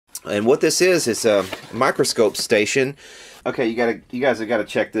And what this is a microscope station. Okay, you guys have got to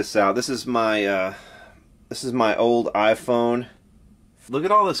check this out. This is my old iPhone. Look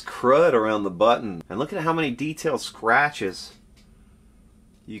at all this crud around the button, and look at how many detailed scratches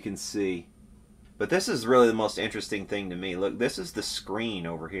you can see. But this is really the most interesting thing to me. Look, this is the screen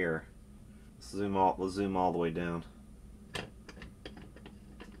over here. Let's zoom all the way down.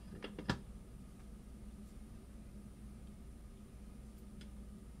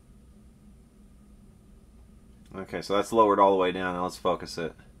 Okay, so that's lowered all the way down. Now let's focus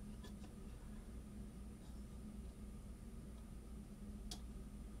it.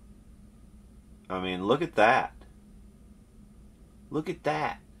 I mean, look at that. Look at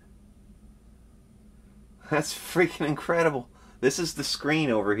that. That's freaking incredible. This is the screen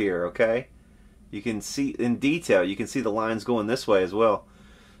over here, okay? You can see in detail. You can see the lines going this way as well.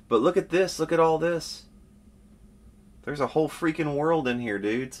 But look at this. Look at all this. There's a whole freaking world in here,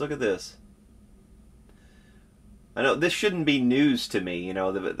 dudes. Look at this. I know this shouldn't be news to me, you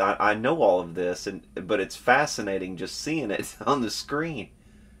know. I know all of this, but it's fascinating just seeing it on the screen.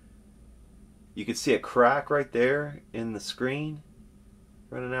 You can see a crack right there in the screen,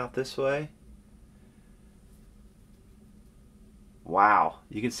 running out this way. Wow,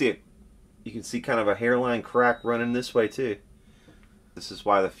 you can see it. You can see kind of a hairline crack running this way too. This is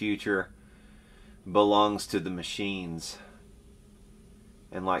why the future belongs to the machines.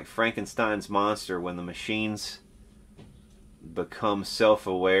 And like Frankenstein's monster, when the machines become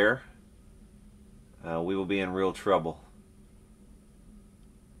self-aware, we will be in real trouble.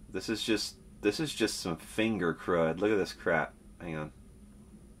 This is just some finger crud. Look at this crap. Hang on.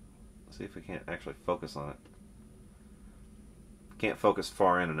 Let's see if we can't actually focus on it. Can't focus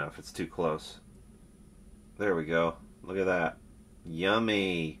far in enough. It's too close. There we go. Look at that.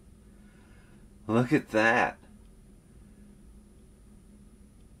 Yummy. Look at that.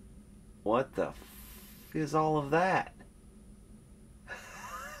 What the f is all of that?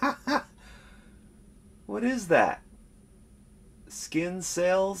 What is that? Skin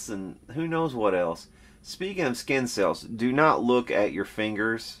cells and who knows what else. Speaking of skin cells, do not look at your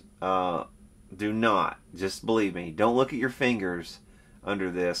fingers. Do not. Just believe me. Don't look at your fingers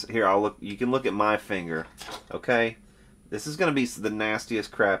under this. Here, I'll look. You can look at my finger. Okay? This is going to be the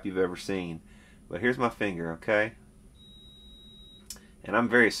nastiest crap you've ever seen. But here's my finger, okay? And I'm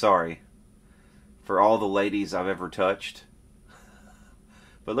very sorry for all the ladies I've ever touched.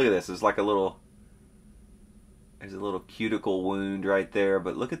 But look at this. It's like a little... There's a little cuticle wound right there.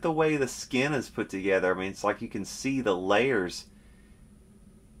 But look at the way the skin is put together. I mean, it's like you can see the layers.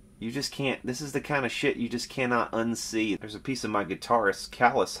 You just can't... This is the kind of shit you just cannot unsee. There's a piece of my guitarist's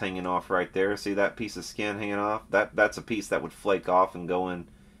callus hanging off right there. See that piece of skin hanging off? That's a piece that would flake off and go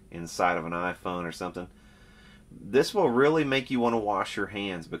inside of an iPhone or something. This will really make you want to wash your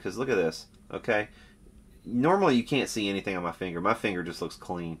hands, because look at this, okay? Normally you can't see anything on my finger. My finger just looks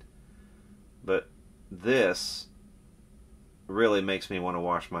clean. But this really makes me want to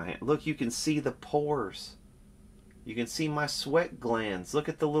wash my hands. Look, you can see the pores. You can see my sweat glands. Look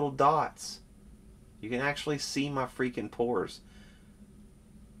at the little dots. You can actually see my freaking pores.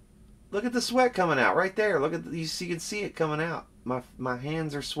 Look at the sweat coming out right there. Look at you can see it coming out. My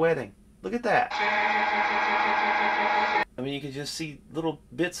hands are sweating. Look at that. I mean, you can just see little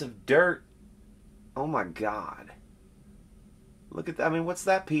bits of dirt. Oh my God. Look at that. I mean, what's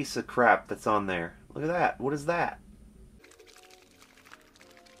that piece of crap that's on there? Look at that. What is that?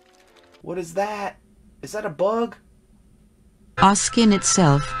 What is that? Is that a bug? Our skin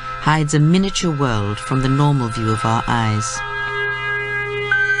itself hides a miniature world from the normal view of our eyes.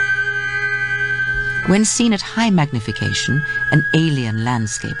 When seen at high magnification, an alien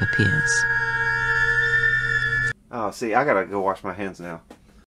landscape appears. Oh, see, I gotta go wash my hands now.